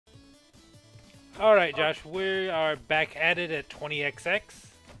Alright, Josh, we are back at it at 20XX.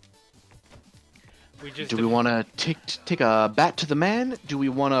 We just Do we want to take a bat to the man? Do we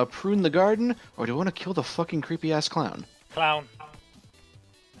want to prune the garden? Or do we want to kill the fucking creepy-ass clown? Clown.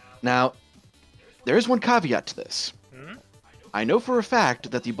 Now, there is one caveat to this. Hmm? I know for a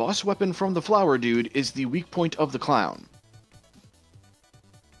fact that the boss weapon from the flower dude is the weak point of the clown.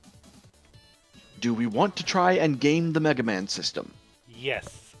 Do we want to try and game the Mega Man system?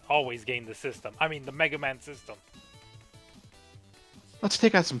 Yes. Always game the system. I mean, the Mega Man system. Let's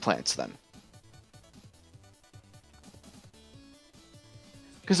take out some plants then.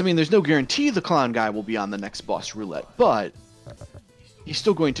 Because, I mean, there's no guarantee the clown guy will be on the next boss roulette, but he's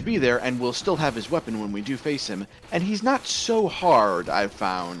still going to be there, and we'll still have his weapon when we do face him. And he's not so hard, I've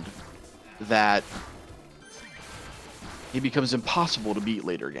found, that he becomes impossible to beat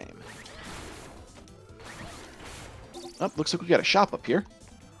later game. Oh, looks like we got a shop up here.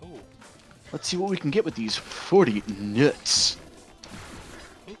 Ooh. Let's see what we can get with these 40 nuts.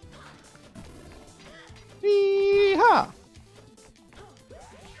 Yee-haw!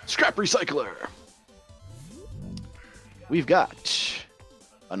 Scrap recycler. We've got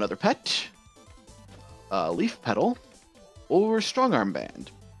another pet, a leaf petal, or strong arm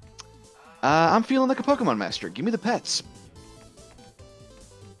band. I'm feeling like a Pokemon master. Give me the pets.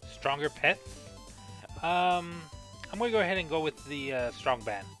 Stronger pets? I'm going to go ahead and go with the strong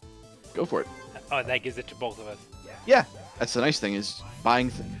band. Go for it. Oh, that gives it to both of us. Yeah, that's the nice thing is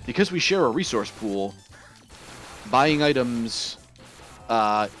buying because we share a resource pool. Buying items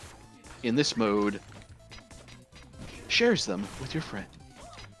in this mode shares them with your friend.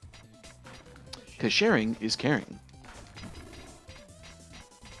 Because sharing is caring.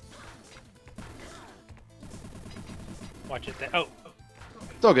 Watch it there. Oh,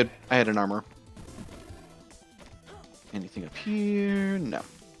 It's all good. I had an armor. Anything up here? No.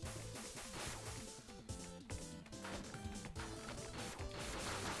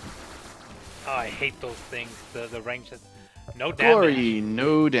 I hate those things. The range. No damage. Glory,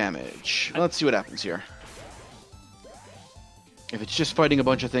 no damage. Let's see what happens here. If it's just fighting a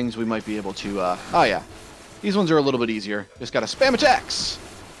bunch of things, we might be able to, oh yeah. These ones are a little bit easier. Just gotta spam attacks!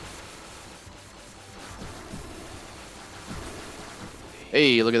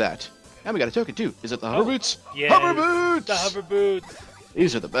 Hey, look at that. And we got a token, too. Is it the hover boots? Yeah. Hover boots! The hover boots.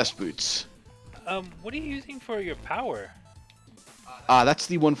 These are the best boots. What are you using for your power? That's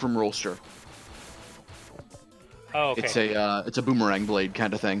the one from Rollster. Oh, okay. It's a boomerang blade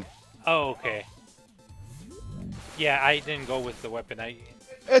kind of thing. Oh, okay. Yeah, I didn't go with the weapon.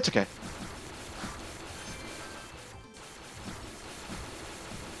 It's okay.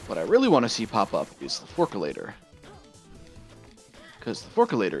 What I really want to see pop up is the Forculator. Because the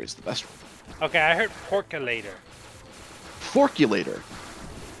Forculator is the best one. Okay, I heard Porculator. Forculator.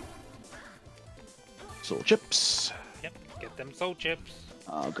 Soul chips. Yep, get them soul chips.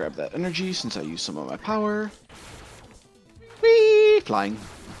 I'll grab that energy since I used some of my power. Whee! Flying.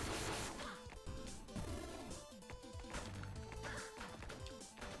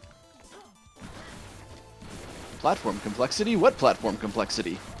 Platform complexity? What platform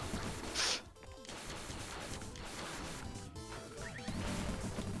complexity?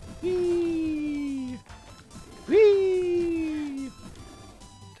 Whee! Whee!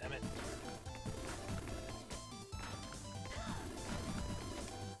 Damn it.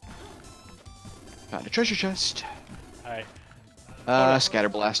 Found a treasure chest. Alright. Scatter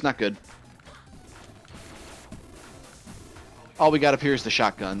blast, not good. All we got up here is the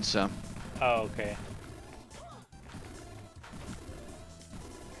shotgun, so. Oh, okay.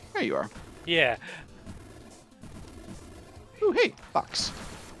 There you are. Yeah. Ooh, hey, box.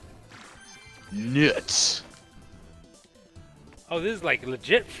 Nuts. Oh, this is like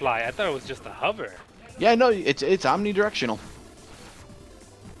legit fly. I thought it was just a hover. Yeah, no, it's omnidirectional.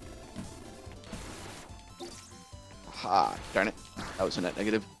 Ah, darn it. That was a net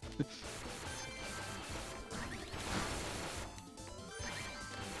negative.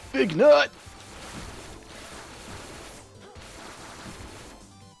 Big nut!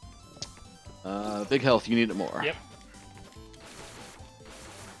 Big health, you need it more. Yep.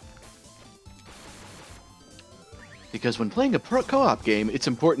 Because when playing a co-op game, it's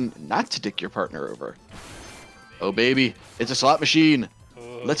important not to dick your partner over. Oh baby, it's a slot machine.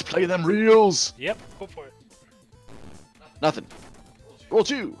 Let's play them reels. Yep, go for it. Nothing. Roll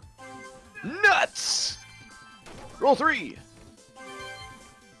 2. Nuts! Roll 3.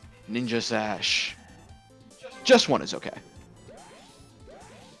 Ninja Sash. Just one is okay.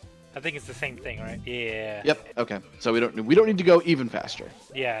 I think it's the same thing, right? Yeah. Yep. Okay. So we don't need to go even faster.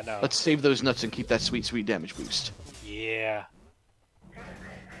 Yeah, no. Let's save those nuts and keep that sweet damage boost. Yeah.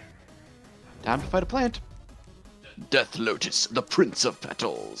 Time to fight a plant. Death Lotus, the Prince of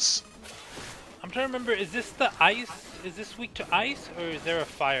Petals. I'm trying to remember, is this the ice? Is this weak to ice, or is there a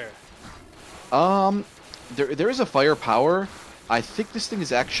fire? There is a fire power. I think this thing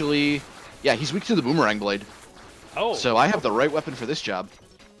is actually... Yeah, he's weak to the boomerang blade. Oh. So I have the right weapon for this job.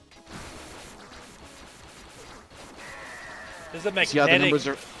 There's a magnetic... See how the numbers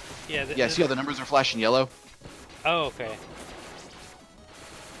are... Yeah, see how the numbers are flashing yellow? Oh, okay.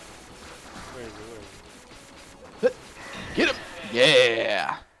 Where is it? Get him!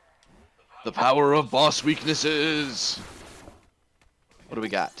 Yeah! The power of boss weaknesses! What do we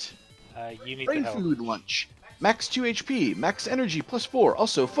got? You need Brain the help. food lunch. Max 2 HP, max energy plus 4,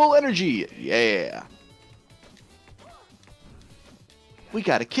 also full energy. Yeah. We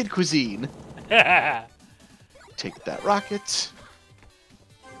got a kid cuisine. Take that rocket.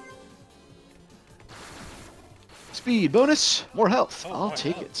 Speed bonus, more health. Oh, I'll more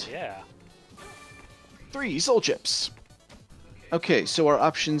take health. it. Yeah. 3 soul chips. Okay, so our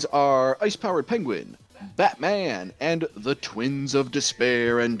options are Ice-Powered Penguin, Batman, and the Twins of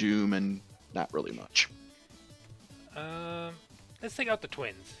Despair and Doom, and not really much. Let's take out the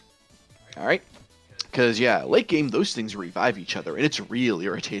twins. Alright. Because, yeah, late game, those things revive each other, and it's real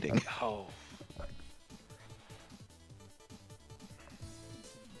irritating. Oh.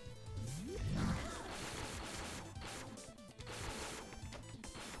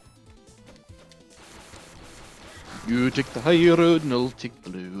 You take the high road, and I'll take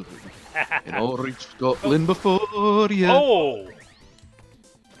the low road. And I'll reach Scotland before you. Oh!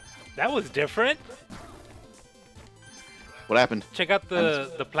 That was different. What happened? Check out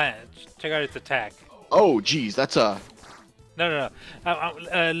the plant. Check out its attack. Oh, geez, that's a... No.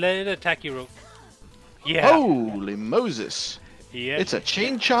 Let it attack you. Yeah. Holy Moses. Yeah. It's a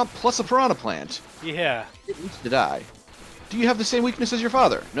chain chomp plus a piranha plant. Yeah. It needs to die. Do you have the same weakness as your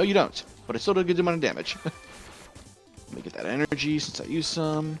father? No, you don't. But it's still a good amount of damage. Let me get that energy since I used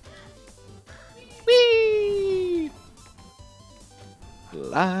some. Whee!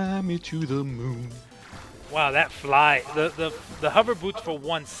 Fly me to the moon. Wow, that fly. The hover boots for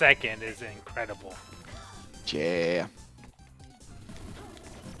 1 second is incredible. Yeah.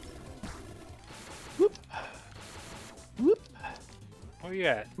 Whoop. Whoop. Where you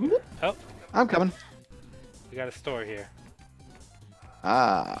at? Whoop. Oh, I'm coming. we got a store here.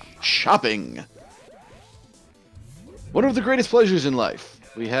 Ah, shopping. One of the greatest pleasures in life.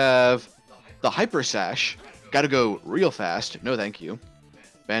 We have the Hyper Sash. Gotta go real fast. No thank you.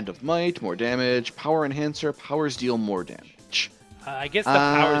 Band of Might, more damage. Power Enhancer, powers deal more damage. I guess the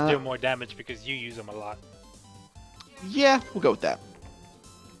powers do more damage because you use them a lot. Yeah, we'll go with that.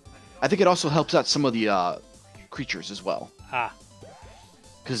 I think it also helps out some of the creatures as well. Ah.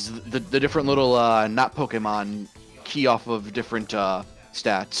 Because the different little not Pokemon key off of different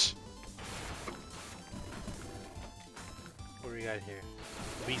stats. What do we got here?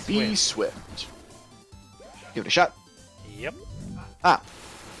 Be Swift. Give it a shot. Yep. Ah.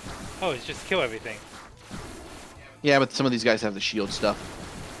 Oh, it's just kill everything. Yeah, but some of these guys have the shield stuff.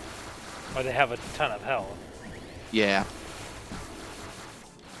 Or they have a ton of health. Yeah.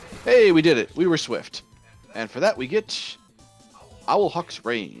 Hey, we did it. We were swift. And for that, we get Owlhawk's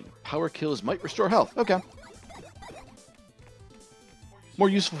Rain. Power kills might restore health. Okay. More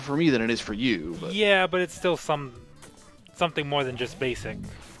useful for me than it is for you. But... Yeah, but it's still something more than just basic.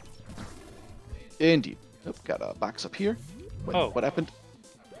 Indeed. Oh, got a box up here. Wait, Oh. What happened?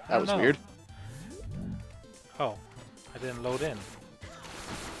 I That don't was know. weird. Oh, I didn't load in.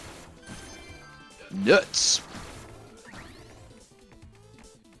 Nuts.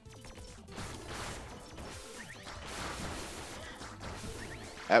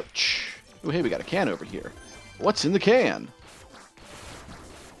 Ouch. Oh, hey, we got a can over here. What's in the can?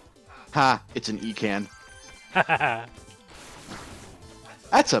 Ha, it's an E-can. That's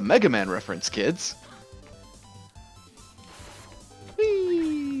a Mega Man reference, kids.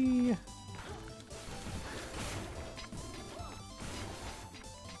 Whee!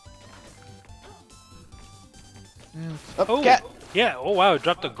 Oh, Oh, cat! yeah. Oh, wow. It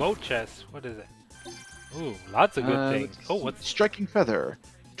dropped a gold chest. What is it? Ooh, lots of good things. Oh, what's... Striking Feather.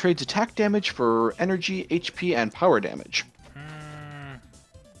 Trades attack damage for energy, HP, and power damage.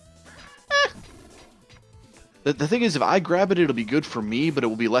 The thing is, if I grab it, it'll be good for me, but it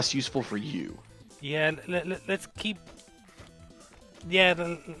will be less useful for you. Yeah, let's keep...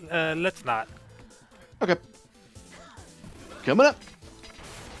 Yeah, let's not. Okay. Coming up.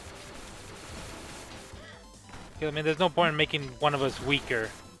 I mean, there's no point in making one of us weaker.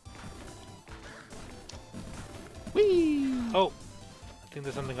 Whee! Oh, I think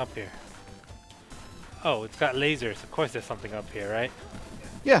there's something up here. Oh, it's got lasers. Of course there's something up here, right?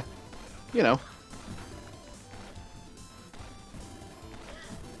 Yeah. you know.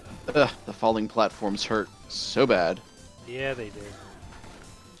 Ugh, the falling platforms hurt so bad. Yeah, they do.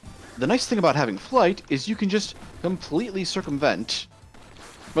 The nice thing about having flight is you can just completely circumvent,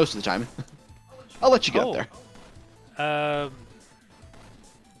 most of the time. I'll let you get up there.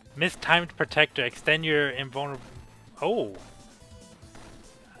 Mistimed protector. Extend your invulnerable... Oh.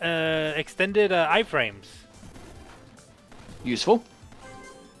 Extended iframes. Useful.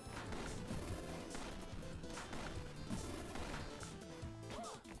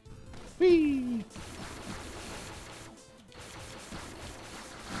 Whee!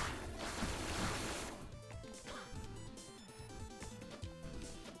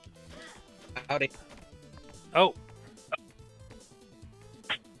 Howdy. Oh.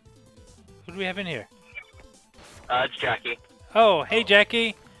 Who do we have in here? It's Jackie. Oh, hey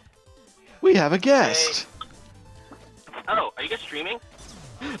Jackie. We have a guest. Oh, are you guys streaming?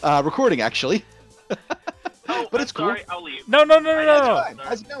 Recording, actually. Oh, But I'm it's cool. sorry, I'll leave. No, no, no, no, That's no. fine.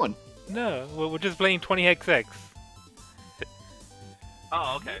 How's it going? No, we're just playing 20XX.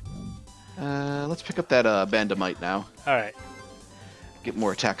 Oh, okay. Let's pick up that Bandamite now. Alright. Get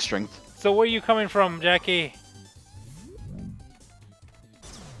more attack strength. So where are you coming from, Jackie?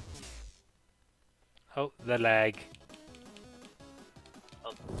 Oh, the lag.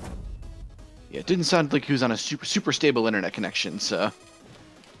 Yeah, it didn't sound like he was on a super stable internet connection, so...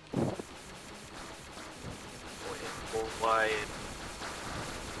 Why?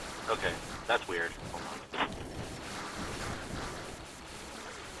 Okay, that's weird. Hold on.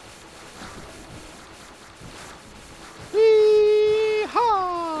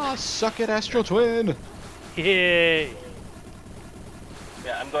 Wee-ha! Suck it, Astral Twin! Yay!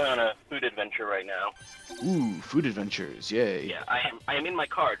 Yeah, I'm going on a food adventure right now. Ooh, food adventures, yay. Yeah, I am in my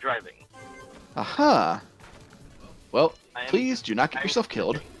car driving. Aha! Well, I am- please do not get I'm- yourself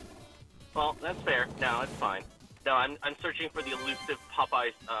killed. Well, that's fair. No, it's fine. No, I'm searching for the elusive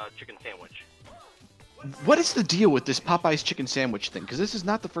Popeye's chicken sandwich. What is the deal with this Popeye's chicken sandwich thing? Because this is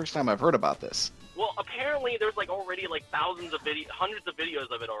not the first time I've heard about this. Well, apparently there's like already like thousands of hundreds of videos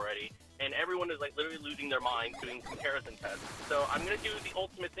of it already, and everyone is like literally losing their mind doing comparison tests. So I'm gonna do the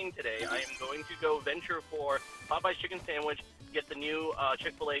ultimate thing today. I am going to go venture for Popeye's chicken sandwich, get the new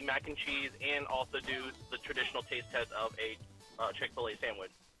Chick-fil-A mac and cheese, and also do the traditional taste test of a Chick-fil-A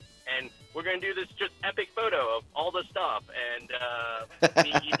sandwich. And we're gonna do this just epic photo of all the stuff and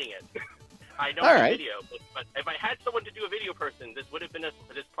me eating it. I know All it's right. a video, but if I had someone to do a video person, this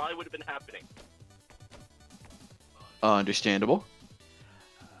probably would have been happening. Understandable.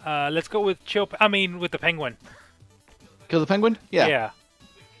 Let's go with with the penguin. Kill the penguin? Yeah. Yeah.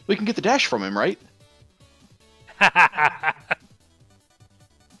 We can get the dash from him, right?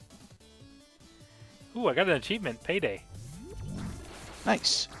 Ooh, I got an achievement. Payday.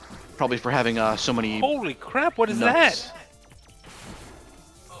 Nice. Probably for having so many Holy crap, what is nuts. that?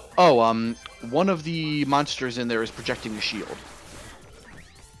 Oh, one of the monsters in there is projecting a shield.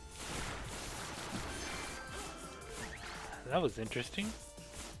 That was interesting.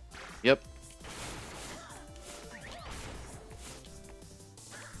 Yep.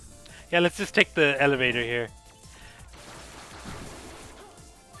 Yeah, let's just take the elevator here.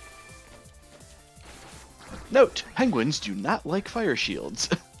 Note, penguins do not like fire shields.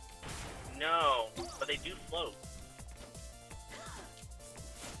 No, but they do float.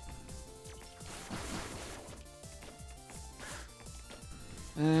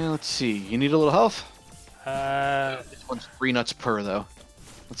 Let's see. You need a little health? Uh, This one's 3 nuts per, though.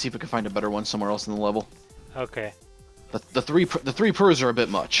 Let's see if we can find a better one somewhere else in the level. okay. The three pers are a bit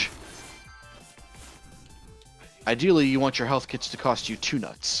much. Ideally, you want your health kits to cost you 2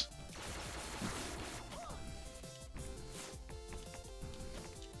 nuts.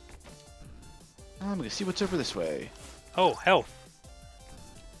 I'm gonna see what's over this way. Oh, health.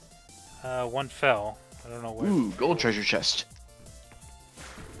 One fell. I don't know where. Ooh, gold treasure chest.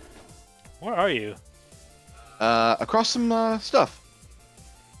 Where are you? Across some stuff.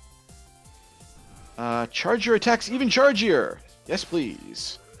 Charge your attacks even chargier. Yes,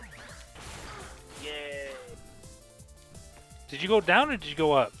 please. Yay! Did you go down or did you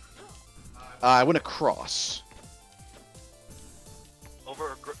go up? I went across.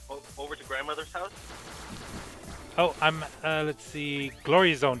 Over to grandmother's house. Oh, I'm, let's see.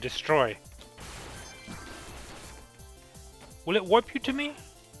 Glory Zone, destroy. Will it warp you to me?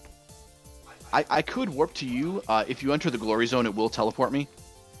 I could warp to you. If you enter the glory zone, it will teleport me.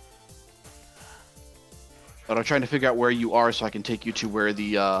 But I'm trying to figure out where you are so I can take you to where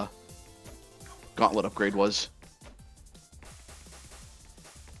the gauntlet upgrade was.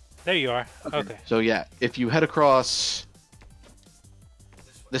 There you are. Okay. So yeah, if you head across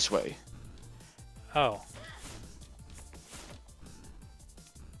this way, Oh.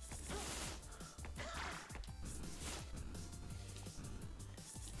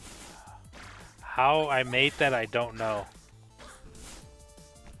 How I made that, I don't know.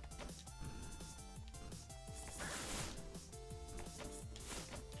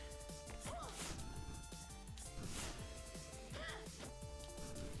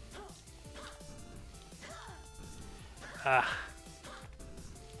 Ah.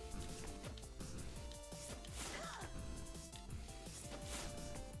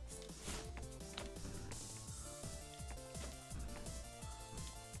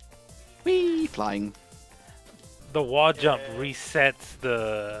 Whee! Flying. The wall jump resets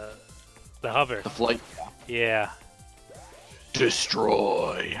the hover. The flight. Yeah.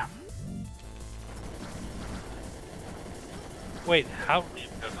 Destroy. Wait, how?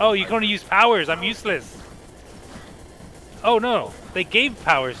 Oh, you can only use powers. I'm useless. Oh no, they gave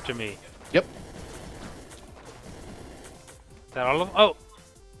powers to me. Yep. Is that all of them? Oh.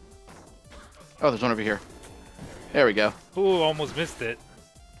 Oh, there's one over here. There we go. Ooh, almost missed it.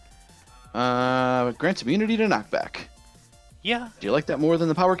 Grants immunity to knockback. Yeah. Do you like that more than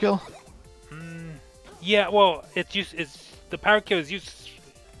the power kill? Yeah. Well, it's the power kill is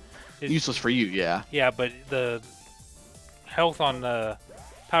Useless for you, yeah. Yeah, but the health on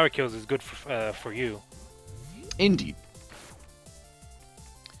power kills is good for you. Indeed.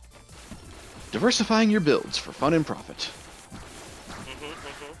 Diversifying your builds for fun and profit.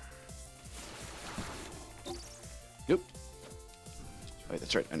 Yep. Wait,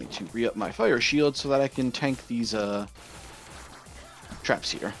 that's right. I need to re-up my fire shield so that I can tank these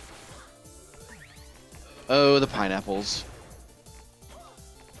traps here. Oh, the pineapples.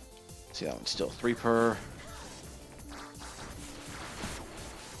 See, that one's still 3 per.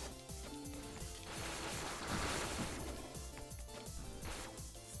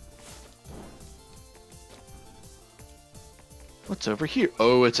 What's over here?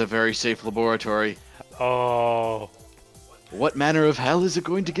 Oh, it's a very safe laboratory. Oh. What manner of hell is it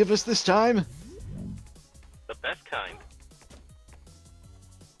going to give us this time? The best kind.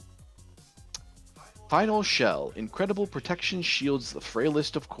 Final shell. Incredible protection shields the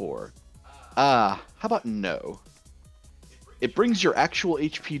frailest of core. How about no? It brings your actual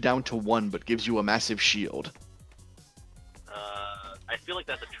HP down to 1, but gives you a massive shield. I feel like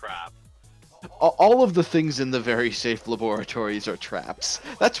that's a trap. All of the things in the very safe laboratories are traps.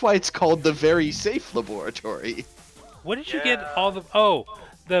 That's why it's called the very safe laboratory. What did you get all the... Oh,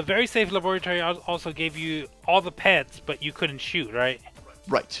 the very safe laboratory also gave you all the pets, but you couldn't shoot, right?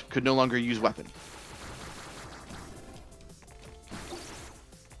 Right. Could no longer use weapon.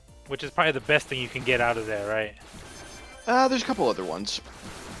 Which is probably the best thing you can get out of there, right? There's a couple other ones.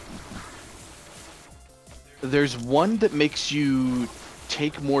 There's one that makes you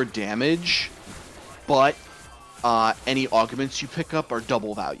take more damage, but any augments you pick up are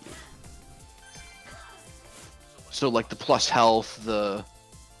double value. So like the plus health, the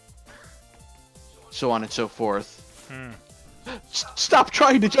so on and so forth. Stop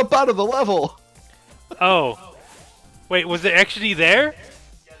trying to jump out of the level! Oh. Wait, was it actually there?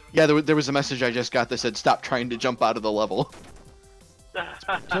 Yeah, there was a message I just got that said stop trying to jump out of the level.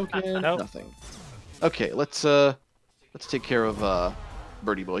 Token, Nope. nothing. Okay, let's take care of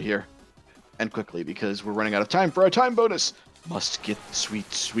Birdie Boy here. And quickly, because we're running out of time for our time bonus. Must get the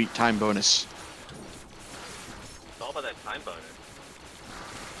sweet, sweet time bonus. It's all about that time bonus.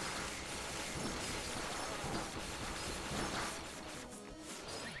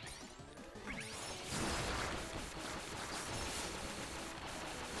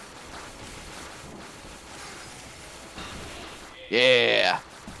 Yeah!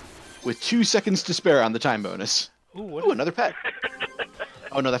 With 2 seconds to spare on the time bonus. Ooh, Another pet.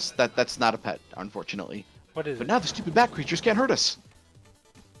 Oh no, that's not a pet, unfortunately. What is But it? now the stupid bat creatures can't hurt us.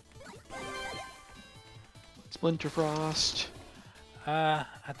 Splinter Frost. I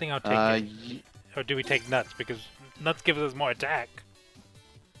think I'll take it. Or do we take nuts? Because nuts gives us more attack.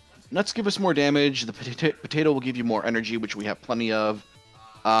 Nuts give us more damage. The potato will give you more energy, which we have plenty of.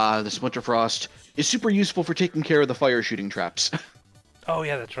 The Splinter Frost is super useful for taking care of the fire shooting traps. Oh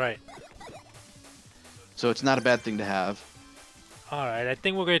yeah, that's right. So it's not a bad thing to have. Alright, I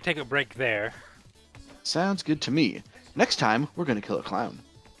think we're going to take a break there. Sounds good to me. Next time, we're going to kill a clown.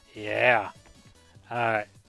 Yeah. Alright.